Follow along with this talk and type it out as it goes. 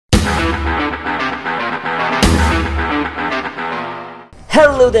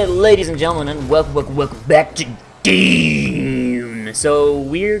Hello there, ladies and gentlemen, and welcome back to Dune. So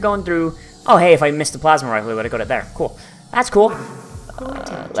we're going through. Oh, hey, if I missed the plasma rifle, I would have got it there. Cool. That's cool.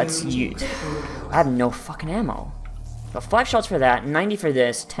 Let's use. I have no fucking ammo. Got 5 shots for that, 90 for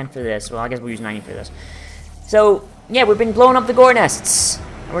this, 10 for this. Well, I guess we'll use 90 for this. So yeah, we've been blowing up the gore nests.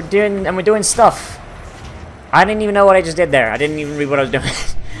 We're doing stuff. I didn't even know what I just did there. I didn't even read what I was doing.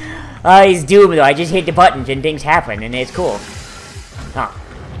 He's doomed though. I just hit the buttons and things happen, and it's cool. Oh.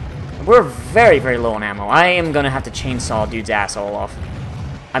 We're very, very low on ammo. I am gonna have to chainsaw dude's asshole off.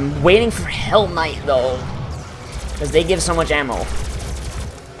 I'm waiting for Hell Knight though, because they give so much ammo.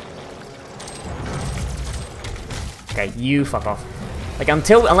 Okay, you fuck off. Like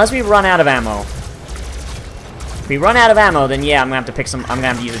unless we run out of ammo. If we run out of ammo, then yeah, I'm gonna have to pick some. I'm gonna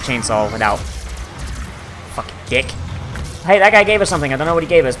have to use a chainsaw without. Fucking dick. Hey, that guy gave us something. I don't know what he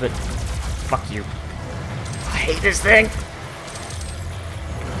gave us, but fuck you. I hate this thing.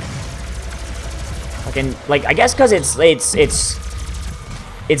 Fucking like I guess because it's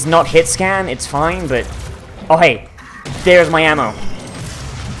not hit scan. It's fine, but oh hey, there's my ammo.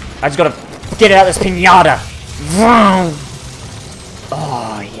 I just gotta get it out of this pinata.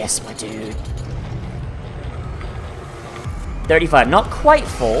 Oh yes, my dude. 35, not quite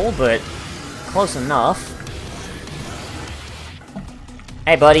full, but close enough.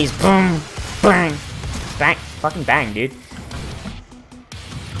 Hey, buddies. Boom. Bang. Bang. Fucking bang, dude.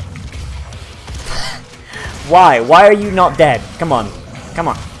 Why? Why are you not dead? Come on. Come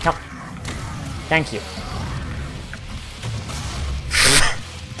on. Come. Thank you.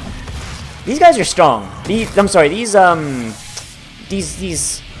 These guys are strong. I'm sorry, these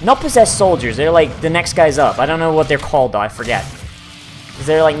not possessed soldiers. They're like the next guys up. I don't know what they're called though. I forget. 'Cause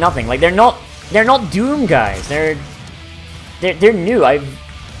they're like nothing. Like they're not Doom guys. They're new.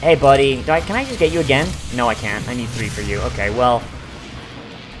 Hey, buddy. Can I just get you again? No, I can't. I need 3 for you. Okay, well.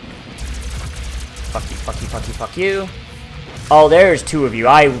 Fuck you, fuck you, fuck you, fuck you. Oh, there's 2 of you.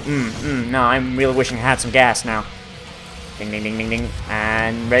 No, I'm really wishing I had some gas now. Ding, ding, ding, ding, ding.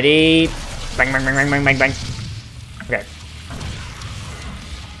 And ready. Bang, bang, bang, bang, bang, bang, bang. Okay.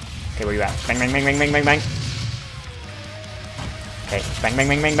 Okay, where you at? Bang, bang, bang, bang, bang, bang, bang. Okay, bang, bang,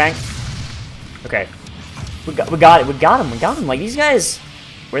 bang, bang, bang. Okay. We got it. We got him. Like, these guys...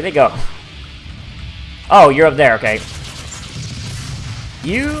 Where'd they go? Oh, you're up there. Okay.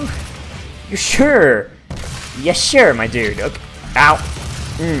 You sure? Yes, sure, my dude. Okay. Ow.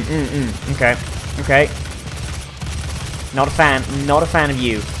 Okay. Okay. Not a fan. Not a fan of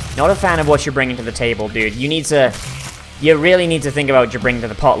you. Not a fan of what you're bringing to the table, dude. You really need to think about what you're bringing to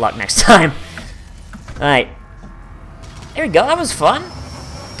the potluck next time. Alright. There we go. That was fun.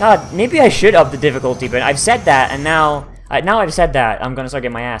 God, maybe I should up the difficulty, but I've said that, and now I've said that, I'm gonna start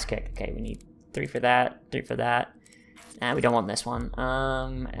getting my ass kicked. Okay, we need 3 for that, 3 for that. Nah, we don't want this one.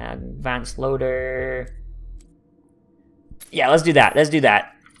 Advanced loader. Yeah, let's do that. Let's do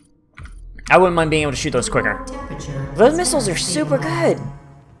that. I wouldn't mind being able to shoot those quicker. Those missiles are super good.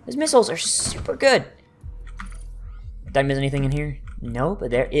 Those missiles are super good. Did I miss anything in here? No, but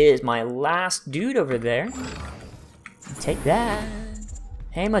there is my last dude over there. Take that.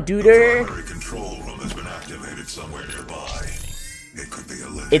 Hey, my duder. Control room has been activated somewhere nearby. It could be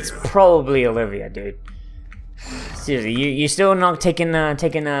Olivia. It's probably Olivia, dude. Seriously, you still not taking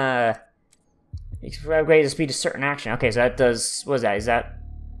upgrade the speed to certain action. Okay, so that does what is that? Is that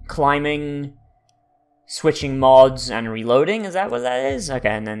climbing, switching mods, and reloading? Is that what that is?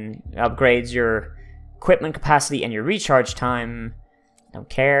 Okay, and then upgrades your equipment capacity and your recharge time. Don't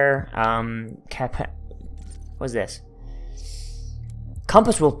care. What's this?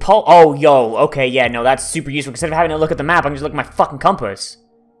 Compass will pull. Oh, yo. Okay, yeah, no, that's super useful. Instead of having to look at the map, I can just look at my fucking compass.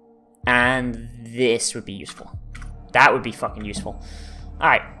 And this would be useful. That would be fucking useful.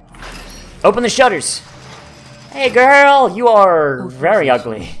 Alright. Open the shutters. Hey, girl, you are very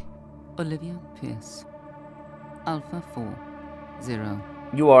ugly. Olivia Pierce. Alpha 40.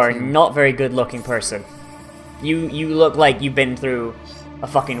 You are not very good looking person. You look like you've been through a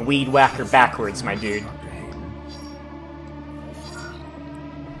fucking weed whacker backwards, my dude.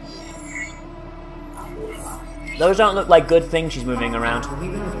 Those don't look like good things she's moving around.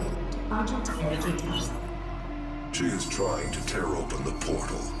 She is trying to tear open the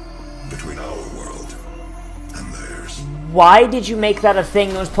portal between our world and theirs. Why did you make that a thing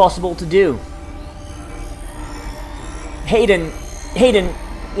that was possible to do? Hayden,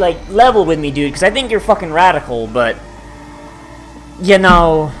 like, level with me, dude, because I think you're fucking radical, but... You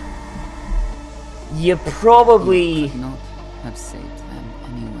know... You probably... Could not have saved them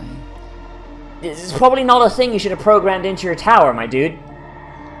anyway. This is probably not a thing you should have programmed into your tower, my dude.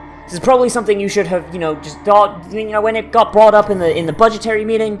 This is probably something you should have, you know, just thought, you know, when it got brought up in the budgetary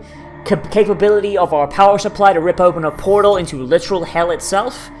meeting, capability of our power supply to rip open a portal into literal hell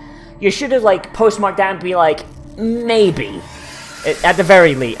itself. You should have, like, postmarked that and be like, maybe. At the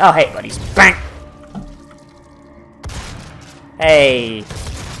very least. Oh, hey, buddies. Bang! Hey.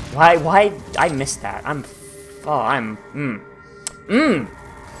 Why, I missed that. I'm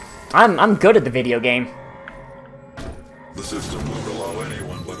good at the video game. The system won't allow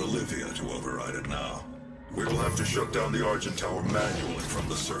anyone but Olivia to override it now. We will have to shut down the Argent Tower manually from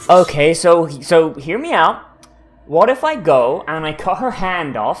the surface. Okay, so hear me out. What if I go and I cut her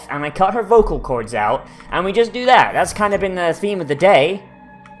hand off and I cut her vocal cords out and we just do that? That's kind of been the theme of the day.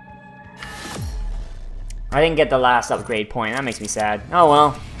 I didn't get the last upgrade point. That makes me sad. Oh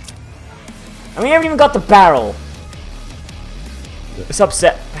well. And we haven't even got the barrel. It's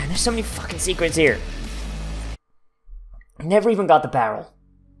upset. Man, there's so many fucking secrets here. Never even got the barrel.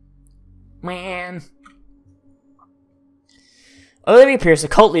 Man. Olivia Pierce, a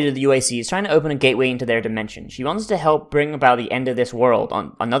cult leader of the UAC, is trying to open a gateway into their dimension. She wants to help bring about the end of this world,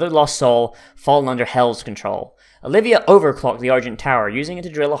 on another lost soul fallen under Hell's control. Olivia overclocked the Argent Tower, using it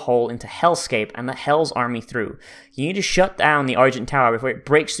to drill a hole into Hellscape and the Hell's army through. You need to shut down the Argent Tower before it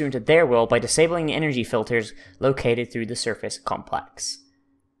breaks through into their world by disabling the energy filters located through the surface complex.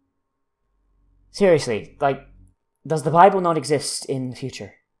 Seriously, like, does the Bible not exist in the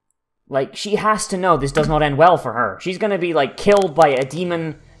future? Like, she has to know this does not end well for her. She's gonna be, like, killed by a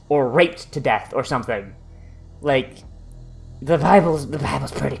demon or raped to death or something. Like, the Bible's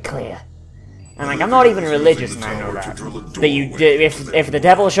pretty clear. And, like, I'm not even religious and I know that. That you, if the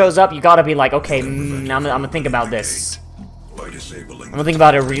devil shows up, you gotta be like, okay, I'm gonna think about this. I'm gonna think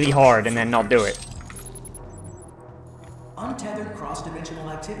about it really hard and then not do it. Untethered cross-dimensional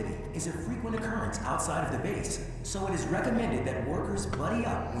activity is a frequent occurrence outside of the base, so it is recommended that workers buddy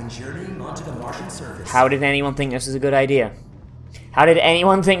up when journeying onto the Martian surface. How did anyone think this is a good idea? How did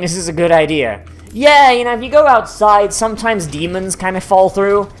anyone think this is a good idea? Yeah, you know, if you go outside, sometimes demons kind of fall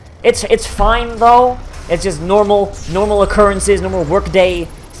through. It's fine, though. It's just normal occurrences, normal workday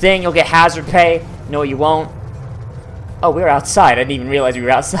thing. You'll get hazard pay. No, you won't. Oh, we were outside. I didn't even realize we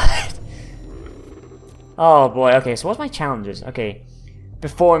were outside. Oh boy, okay, so what's my challenges? Okay.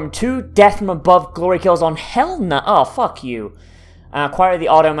 Perform 2 death from above glory kills on Hell no. Oh, fuck you. Acquire the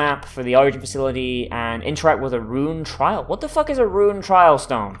auto map for the Origin facility and interact with a rune trial. What the fuck is a rune trial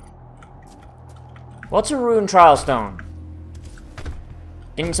stone? What's a rune trial stone?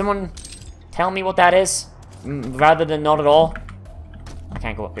 Can someone tell me what that is? Rather than not at all? I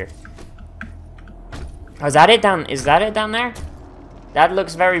can't go up here. Oh, is that it down? Is that it down there? That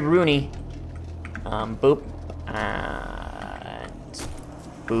looks very runey. Boop. And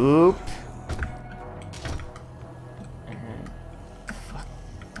boop. And fuck.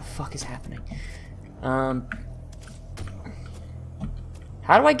 The fuck is happening? How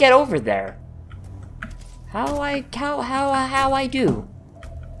do I get over there? How I do?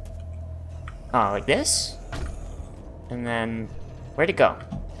 Oh, like this? And then where'd it go?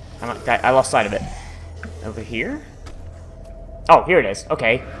 I lost sight of it. Over here? Oh, here it is.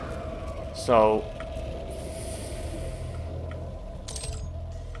 Okay. So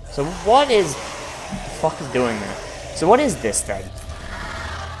what is... What the fuck is doing that? So what is this then?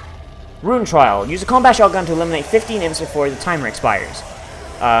 Rune Trial. Use a combat shotgun to eliminate 15 imps before the timer expires.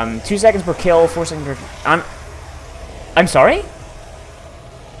 2 seconds per kill, 4 seconds per... I'm sorry?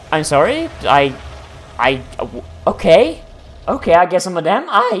 I'm sorry? Okay. Okay, I guess I'm a damn...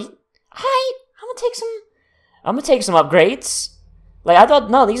 I'm gonna take some upgrades. Like, I thought,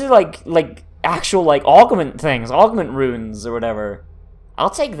 no, these are like actual, like, augment things. Augment runes or whatever.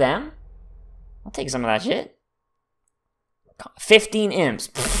 I'll take them. I'll take some of that shit. 15 imps.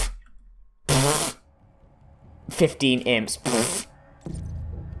 15 imps.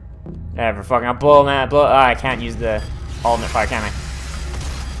 Whatever, fucking, I'll blow them out. Oh, I can't use the ultimate fire, can I?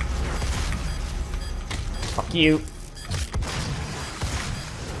 Fuck you.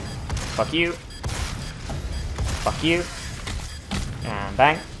 Fuck you. Fuck you. And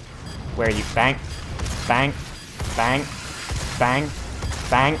bang. Where are you? Bang. Bang. Bang. Bang.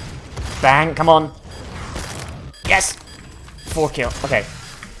 Bang. Bang. Come on. Yes! 4 kill. Okay.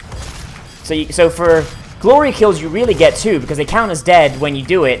 So for glory kills, you really get 2, because they count as dead when you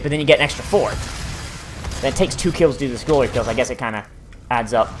do it, but then you get an extra 4. Then it takes 2 kills to do this glory kills. I guess it kind of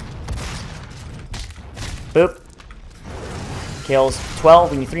adds up. Boop. Kills.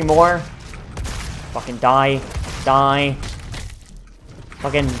 12. We need 3 more. Fucking die. Die.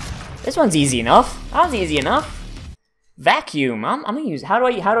 Fucking... This one's easy enough. That one's easy enough. Vacuum. I'm gonna use... How do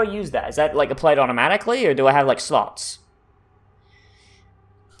I use that? Is that, like, applied automatically, or do I have, like, slots?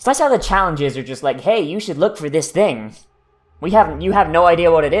 So that's how the challenges are just like, hey, you should look for this thing. You have no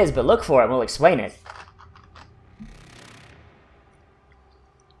idea what it is, but look for it and we'll explain it.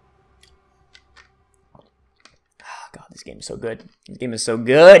 Oh god, this game is so good. This game is so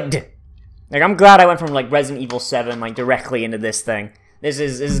good! Like, I'm glad I went from, like, Resident Evil 7, like, directly into this thing. This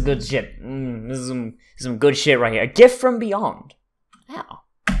is good shit. This is some good shit right here. A gift from beyond. Wow.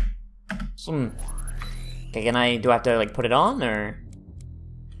 Okay, do I have to, like, put it on, or?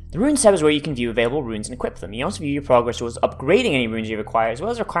 The Runes tab is where you can view available runes and equip them. You also view your progress towards upgrading any runes you acquire, as well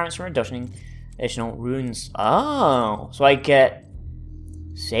as requirements for additional runes. Oh, so I get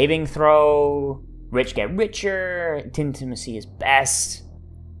saving throw, rich get richer, intimacy is best.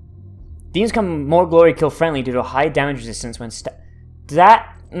 These become more glory kill friendly due to high damage resistance when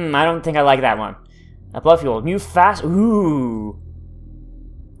I don't think I like that one. Blood fuel, new fast. Ooh,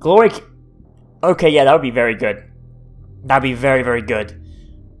 glory. Okay, yeah, that would be very good. That'd be very, very good.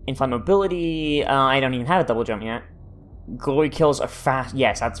 Inflight mobility. I don't even have a double jump yet. Glory kills are fast.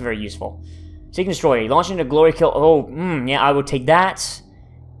 Yes, that's very useful. Seek and destroy. Launch into glory kill. Oh, yeah, I would take that.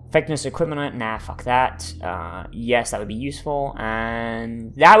 Effectiveness equipment. Nah, fuck that. Yes, that would be useful,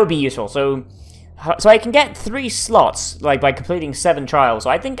 and that would be useful. So I can get 3 slots like by completing 7 trials. So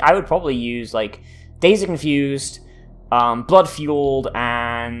I think I would probably use like Dazed and Confused, Blood Fueled,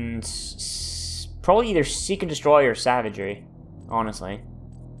 and probably either Seek and Destroy or Savagery. Honestly.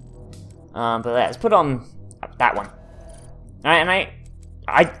 But let's put on that one. Alright, and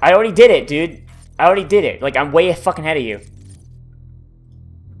I already did it, dude. I already did it. Like, I'm way fucking ahead of you.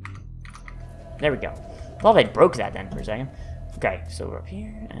 There we go. Well, I broke that then for a second. Okay, so we're up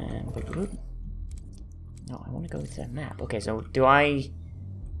here, and... No, I want to go to that map. Okay, so do I...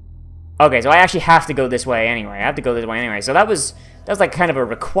 Okay, so I actually have to go this way anyway. I have to go this way anyway. So that was like kind of a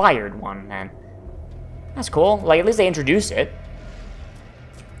required one, then. That's cool. Like, at least they introduced it.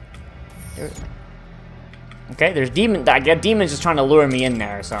 Okay, there's demon. I get demons just trying to lure me in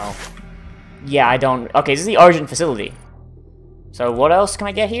there. So, yeah, I don't. Okay, this is the Argent facility. So what else can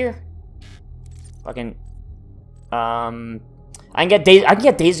I get here? Fucking. I can get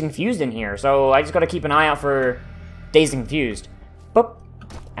Dazed and Confused in here. So I just gotta keep an eye out for Dazed and Confused. Boop.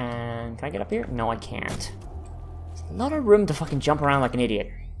 And can I get up here? No, I can't. There's a lot of room to fucking jump around like an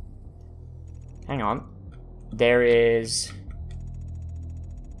idiot. Hang on. There is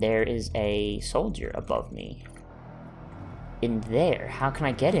a soldier above me. In there. How can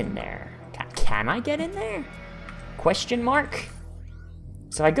I get in there? Can I get in there? Question mark?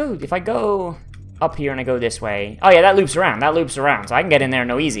 So if I go up here and I go this way. Oh yeah, that loops around. That loops around. So I can get in there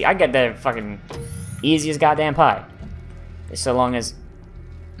no easy. I can get there fucking easy as goddamn pie. So long as...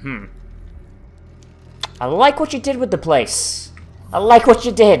 I like what you did with the place. I like what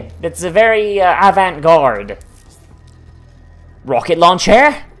you did. It's a very avant-garde. Rocket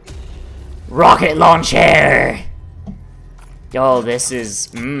launcher? Rocket launcher! Yo, this is...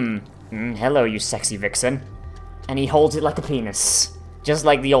 hello, you sexy vixen. And he holds it like a penis. Just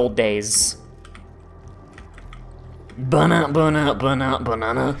like the old days. Banana, banana, banana,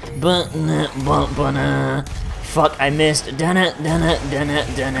 banana, banana, banana. Fuck, I missed. Dana, dana, dana,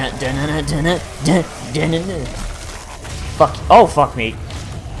 dana, dana, dana, dana. Fuck. Oh, fuck me.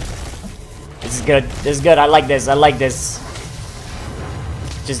 This is good. This is good. I like this. I like this.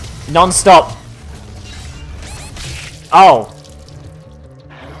 Just non-stop. Oh.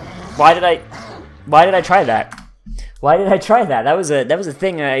 Why did I try that? Why did I try that? That was a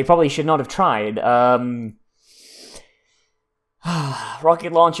thing I probably should not have tried.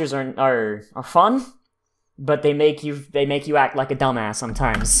 Rocket launchers are fun, but they make you act like a dumbass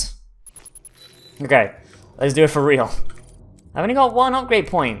sometimes. Okay, let's do it for real. I've only got 1 upgrade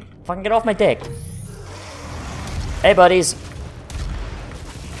point. Fucking get off my dick. Hey, buddies.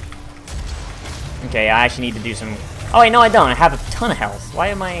 Okay, I actually need to do some... Oh, wait, no, I don't. I have a ton of health. Why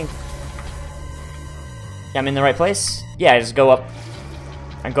am I... I'm in the right place? Yeah, I just go up...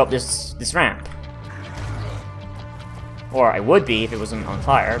 I go up this ramp. Or I would be if it wasn't on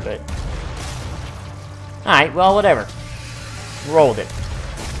fire, but... Alright, well, whatever. Rolled it.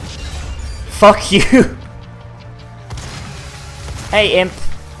 Fuck you! Hey, imp.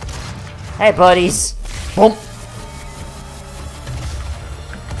 Hey, buddies. Boom.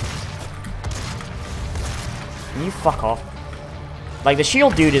 Can you fuck off? Like, the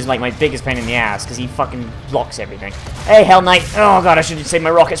shield dude is, like, my biggest pain in the ass, because he fucking blocks everything. Hey, Hell Knight! Oh, God, I should have saved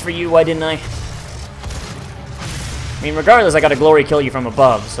my rockets for you, why didn't I? I mean, regardless, I gotta glory kill you from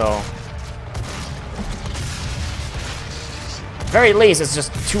above, so... At the very least, it's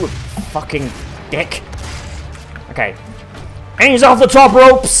just too fucking dick. Okay. Hands off the top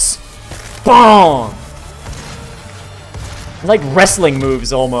ropes! Boom! It's like wrestling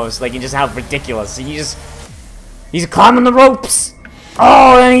moves almost, like you just have ridiculous. He's climbing the ropes.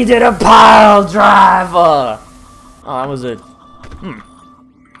 Oh, and he did a pile driver. Oh, that was a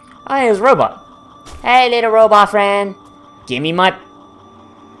Oh, it was a robot. Hey, little robot friend, give me my.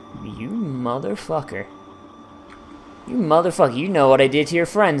 You motherfucker. You motherfucker. You know what I did to your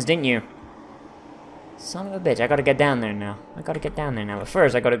friends, didn't you? Son of a bitch. I gotta get down there now. But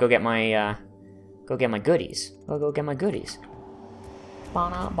first, I gotta go get my goodies. I'll go get my goodies.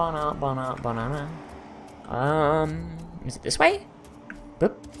 Is it this way?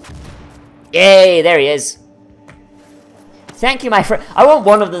 Boop. Yay, there he is. Thank you, my friend. I want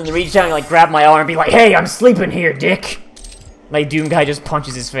one of them to reach down and like grab my arm and be like, hey, I'm sleeping here, dick. Like Doom Guy just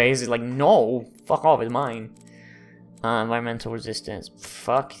punches his face. He's like, no, fuck off, it's mine. Environmental resistance.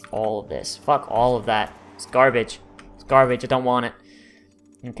 Fuck all of this. Fuck all of that. It's garbage. It's garbage. I don't want it.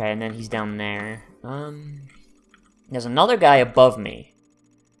 Okay, and then he's down there. There's another guy above me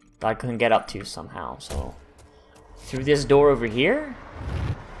that I couldn't get up to somehow, so through this door over here?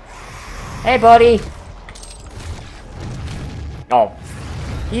 Hey, buddy! Oh.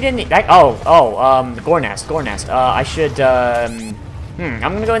 He didn't... the gore nest. I should, I'm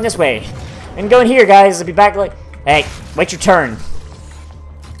gonna go in this way. I'm gonna go in here, guys. I'll be back like... Hey, wait your turn.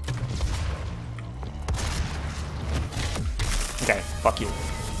 Okay, fuck you.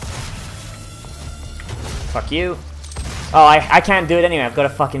 Fuck you. Oh, I can't do it anyway. I've got to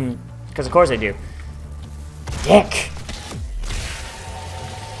fucking... Because of course I do. Dick!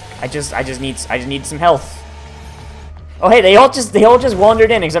 I just need some health. Oh hey, they all just wandered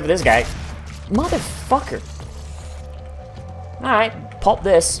in except for this guy. Motherfucker. Alright, pop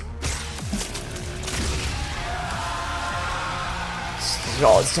this.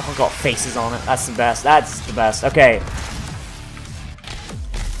 It's all got faces on it. That's the best. That's the best. Okay.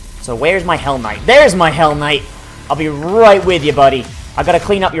 So where's my Hell Knight? There's my Hell Knight! I'll be right with you, buddy. I gotta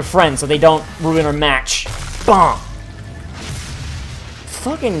clean up your friends so they don't ruin our match. Bonk!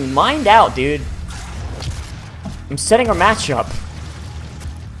 Fucking mind out, dude. I'm setting our match up.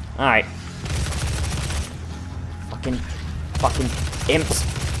 Alright. Fucking imps.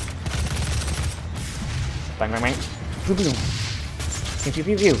 Bang, bang, bang. Pew, pew. Pew, pew,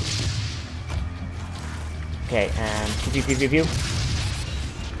 pew, pew. Okay, and pew, pew, pew, pew, pew.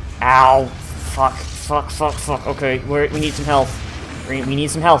 Ow. Fuck. Okay, we need some health. We need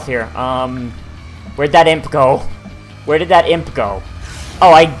some health here. Where'd that imp go? Where did that imp go?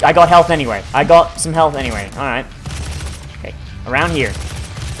 Oh, I got health anyway. I got some health anyway. Alright. Okay, around here.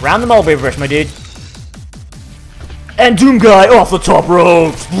 Around the mulberry bush, my dude. And Doom Guy off the top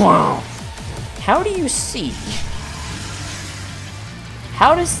rope! Wow. How do you see?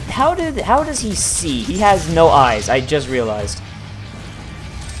 How does he see? He has no eyes, I just realized.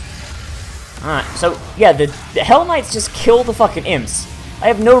 Alright, so, yeah, the Hell Knights just kill the fucking imps. I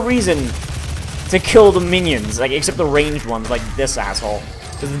have no reason to kill the minions, like, except the ranged ones, like this asshole.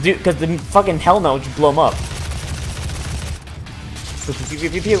 Because the fucking Hell Knight will just blow them up. Pew, pew,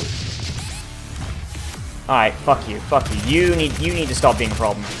 pew, pew. Alright, fuck you. You need to stop being a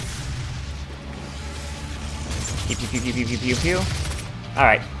problem. Pew, pew, pew, pew, pew, pew, pew.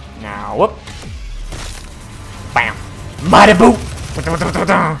 Alright, now, whoop. Bam. Mighty boot!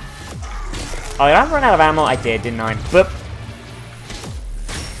 Oh, did I run out of ammo? I did, didn't I? Whoop.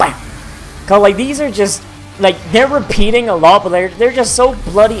 Bam! Cause, like, these are just, like, they're repeating a lot, but they're just so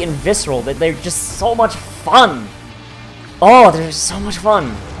bloody and visceral that they're just so much fun. Oh, they're so much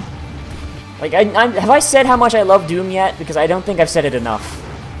fun. Like, have I said how much I love Doom yet? Because I don't think I've said it enough.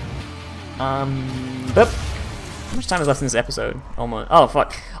 Boop. How much time is left in this episode? Almost. Oh,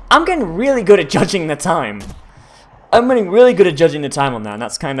 fuck. I'm getting really good at judging the time. I'm getting really good at judging the time on that, and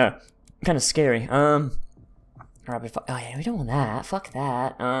that's kind of scary. Alright, oh yeah, we don't want that. Fuck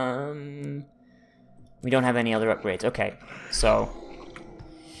that. We don't have any other upgrades. Okay, so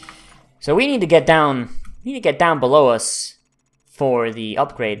we need to get down. We need to get down below us for the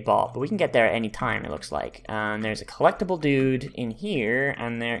upgrade ball, but we can get there at any time. It looks like. There's a collectible dude in here,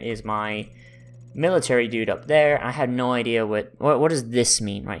 and there is my military dude up there. I have no idea what does this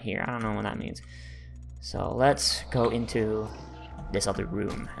mean right here. I don't know what that means. So let's go into this other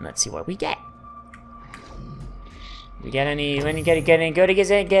room and let's see what we get. We get any goodies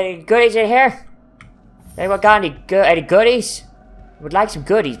in here? Anyone got any goodies? Would like some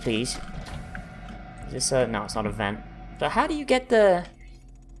goodies, please. Is this a no? It's not a vent. So how do you get the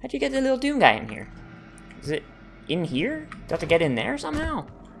little Doom Guy in here? Is it in here? Do I have to get in there somehow?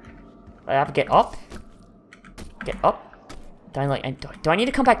 I have to get up. Get up. Do I need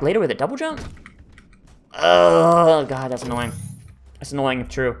to come back later with a double jump? Oh god, that's annoying. That's annoying if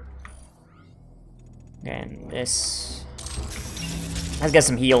true. And this. Let's get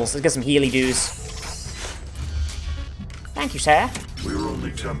some heals. Let's get some healy doos. Thank you, sir. We're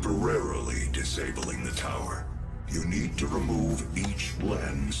only temporarily disabling the tower. You need to remove each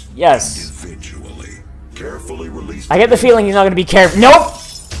lens individually. Carefully release. I get the feeling he's not going to be careful. Nope!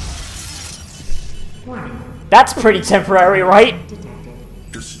 That's pretty temporary, right?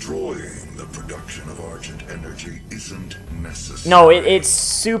 Destroying the production of Argent energy isn't necessary. No, it's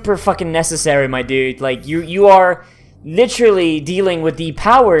super fucking necessary, my dude. Like, you are literally dealing with the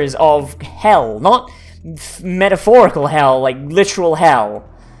powers of hell. Not metaphorical hell, like literal hell.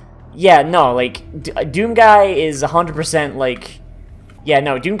 Yeah, no, like, Doom Guy is 100% like... Yeah,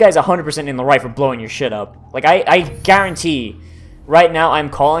 no, Doom Guy's 100% in the right for blowing your shit up. Like, I guarantee, right now I'm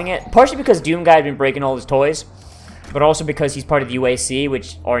calling it, partially because Doom Guy's been breaking all his toys, but also because he's part of the UAC,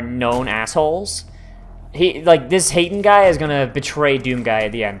 which are known assholes. This Hayden guy is gonna betray Doom Guy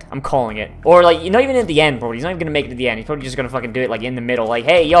at the end. I'm calling it. Or, like, not even at the end, bro. He's not even gonna make it to the end. He's probably just gonna fucking do it, like, in the middle. Like,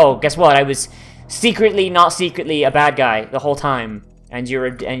 hey, yo, guess what? I was secretly, not secretly, a bad guy the whole time. And you're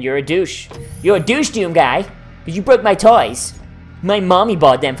a douche. You're a douche, Doom Guy. Because you broke my toys. My mommy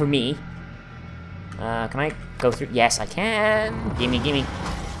bought them for me. Can I go through? Yes, I can. Gimme, gimme.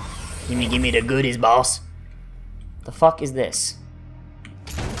 Gimme the goodies, boss. The fuck is this?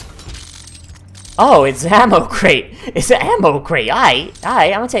 Oh, it's an ammo crate. It's an ammo crate. I'm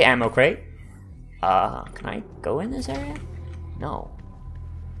gonna take ammo crate. Can I go in this area? No.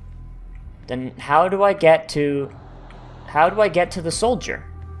 Then how do I get to the soldier?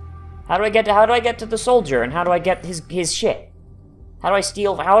 How do I get to the soldier, and how do I get his shit? How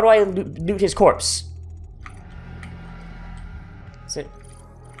do I loot his corpse? Is it?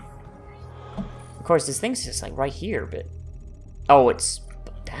 Of course, this thing's just like right here, but... Oh, it's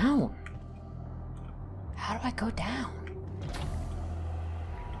down. How do I go down?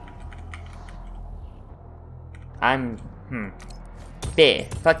 There,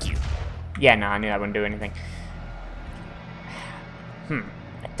 fuck you. Yeah, no, I knew I wouldn't do anything.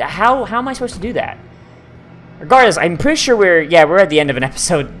 How am I supposed to do that? Regardless, I'm pretty sure we're at the end of an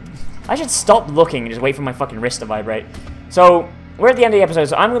episode. I should stop looking and just wait for my fucking wrist to vibrate. So, we're at the end of the episode,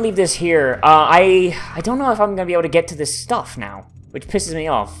 so I'm gonna leave this here. I don't know if I'm gonna be able to get to this stuff now, which pisses me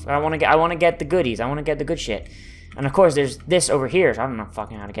off. I wanna get the goodies. I wanna get the good shit. And of course, there's this over here, so I don't know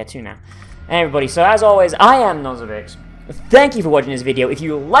fucking how to get to now. And everybody, so as always, I am Nozovix. Thank you for watching this video. If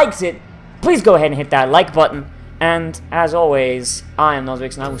you liked it, please go ahead and hit that like button. And, as always, I am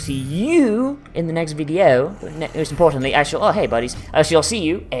Nozovix, and I will see you in the next video. Most importantly, oh, hey, buddies. I shall see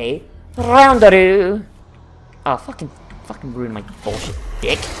you a roundaroo. Oh, fucking ruin my bullshit,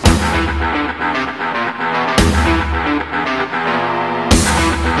 dick.